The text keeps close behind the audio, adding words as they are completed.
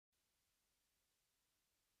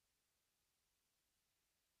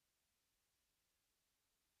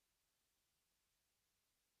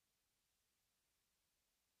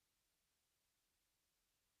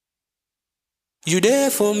You there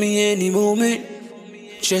for me any moment.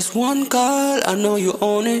 Just one call, I know you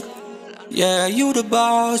own it. Yeah, you the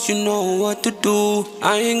boss, you know what to do.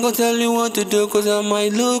 I ain't gonna tell you what to do, cause I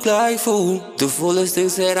might look like fool. The foolish thing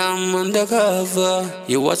said I'm undercover.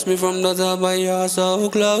 You watch me from the top, but you're so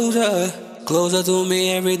closer. Closer to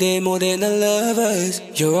me every day, more than the lovers.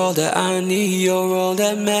 You're all that I need, you're all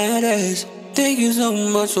that matters. Thank you so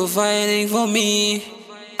much for fighting for me.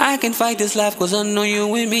 I can fight this life cause I know you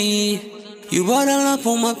with me. You bottle up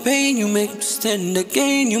on my pain, you make me stand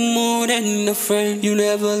again. You're more than a friend, you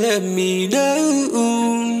never let me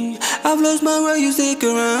down. I've lost my way, you stick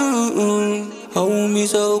around. Hold me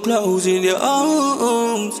so close in your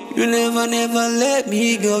arms. You never, never let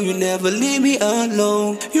me go. You never leave me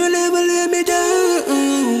alone. You never let me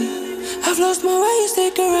down. I've lost my way,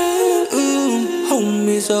 stick around. Hold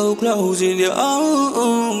me so close in your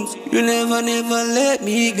arms. You never, never let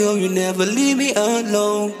me go. You never leave me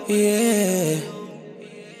alone. Yeah.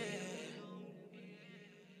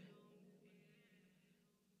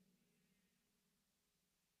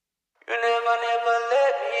 You never, never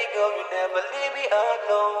let me go. You never leave me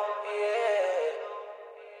alone. Yeah.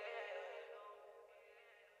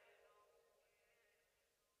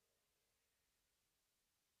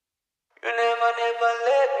 You never, never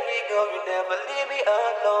let me go. You never leave me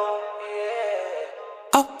alone.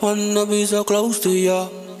 Yeah. I wanna be so close to you.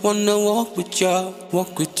 Wanna walk with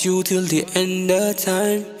you till the end of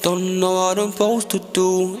time. Don't know what I'm supposed to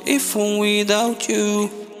do if I'm without you.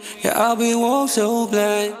 Yeah, I'll be walk so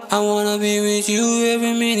blind. I wanna be with you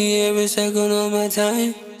every minute, every second of my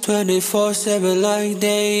time. 24/7 like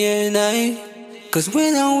day and night. Cause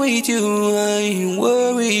when I'm with you, I ain't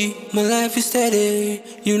worried. My life is steady,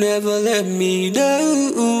 you never let me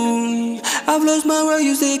down. I've lost my way,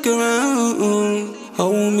 you stick around.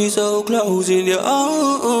 Hold me so close in your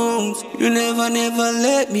arms. You never, never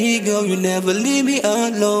let me go. You never leave me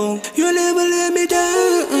alone. You never let me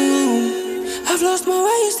down. I've lost my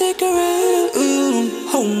way, you stick around.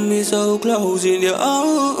 Hold me so close in your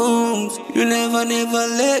arms. You never, never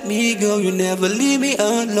let me go. You never leave me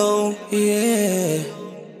alone. Yeah.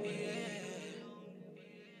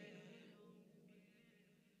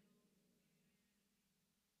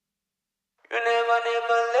 You never,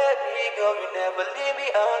 never let me go. You never leave me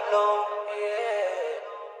alone. Yeah.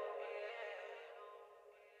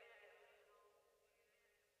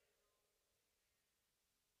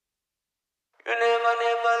 You never,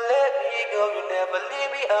 never let me go. You never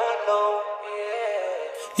leave me alone.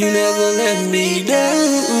 Yeah. You never let me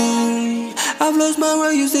down. I've lost my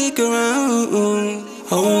way, you stick around.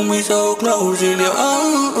 Hold me so close in your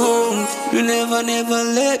arms. You never, never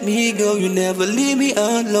let me go. You never leave me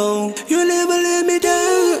alone. You never let me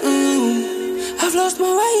down. I've lost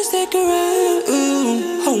my way, you stick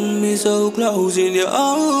around. Hold me so close in your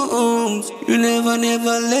arms. You never,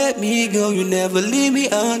 never let me go. You never leave me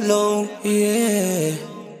alone. Yeah.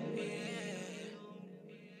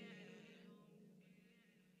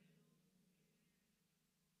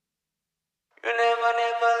 You never,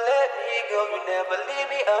 never let me go. You never leave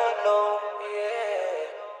me alone. Yeah.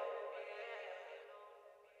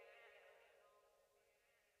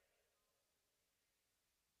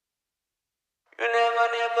 You never,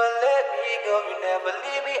 never let me go. You never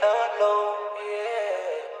leave me alone. Yeah.